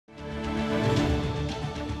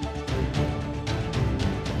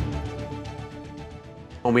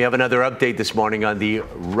And we have another update this morning on the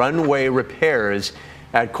runway repairs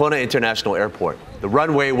at Kona International Airport. The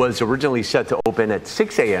runway was originally set to open at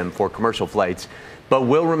 6 a.m. for commercial flights, but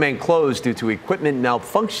will remain closed due to equipment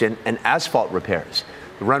malfunction and asphalt repairs.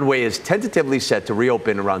 The runway is tentatively set to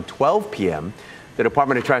reopen around 12 p.m. The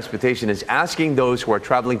Department of Transportation is asking those who are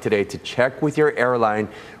traveling today to check with your airline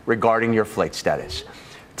regarding your flight status.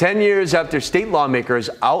 10 years after state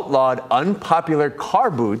lawmakers outlawed unpopular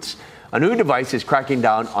car boots, a new device is cracking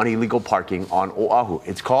down on illegal parking on Oahu.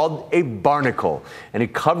 It's called a barnacle, and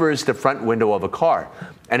it covers the front window of a car.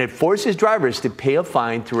 And it forces drivers to pay a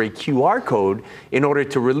fine through a QR code in order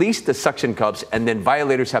to release the suction cups, and then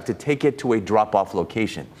violators have to take it to a drop-off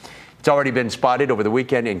location. It's already been spotted over the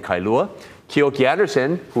weekend in Kailua. Keoki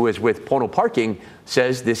Anderson, who is with Pono Parking,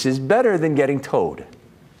 says this is better than getting towed.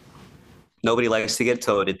 Nobody likes to get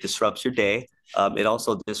towed. It disrupts your day. It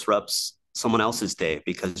also disrupts someone else's day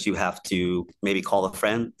because you have to maybe call a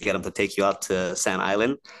friend, get them to take you out to Sand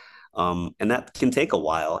Island. And that can take a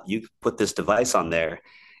while. You put this device on there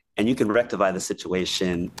and you can rectify the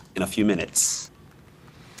situation in a few minutes.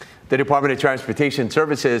 The Department of Transportation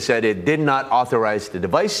Services said it did not authorize the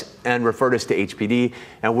device and referred us to HPD,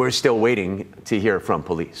 and we're still waiting to hear from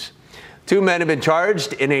police. 2 men have been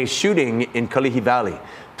charged in a shooting in Kalihi Valley.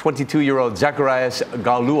 22-year-old Zacharias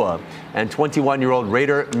Gaulua and 21-year-old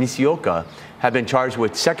Raider Misioka have been charged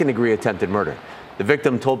with second-degree attempted murder. The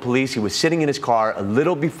victim told police he was sitting in his car a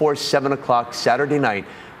little before 7 o'clock Saturday night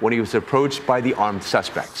when he was approached by the armed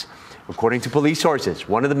suspects. According to police sources,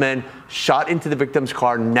 one of the men shot into the victim's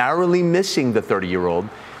car, narrowly missing the 30-year-old.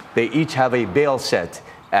 They each have a bail set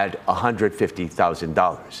at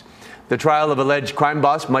 $150,000. The trial of alleged crime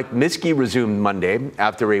boss Mike Miskey resumed Monday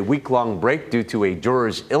after a week-long break due to a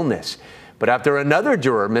juror's illness. But after another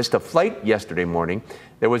juror missed a flight yesterday morning,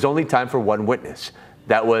 there was only time for one witness.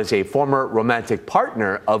 That was a former romantic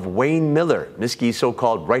partner of Wayne Miller, Miskey's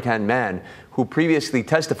so-called right-hand man, who previously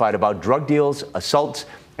testified about drug deals, assaults,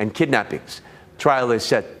 and kidnappings. Trial is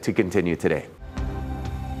set to continue today.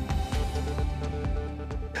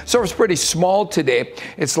 Surf's pretty small today.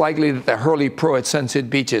 It's likely that the Hurley Pro at Sunset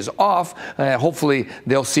Beach is off. Hopefully,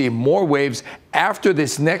 they'll see more waves after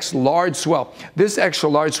this next large swell. This extra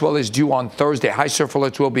large swell is due on Thursday. High surf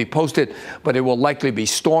alerts will be posted, but it will likely be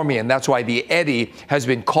stormy, and that's why the eddy has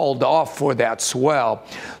been called off for that swell.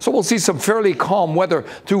 So we'll see some fairly calm weather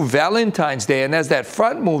through Valentine's Day, and as that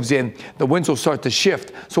front moves in, the winds will start to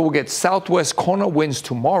shift. So we'll get southwest Kona winds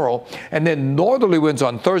tomorrow, and then northerly winds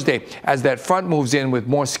on Thursday as that front moves in with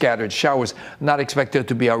more scattered showers. Not expected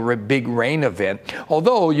to be a big rain event,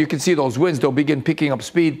 although you can see those winds, they'll begin picking up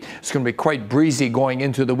speed. It's going to be quite breezy going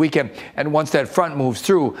into the weekend, and once that front moves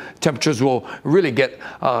through, temperatures will really get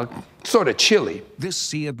sort of chilly. This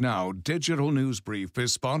See It Now digital news brief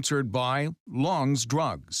is sponsored by Long's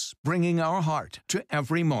Drugs, bringing our heart to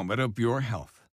every moment of your health.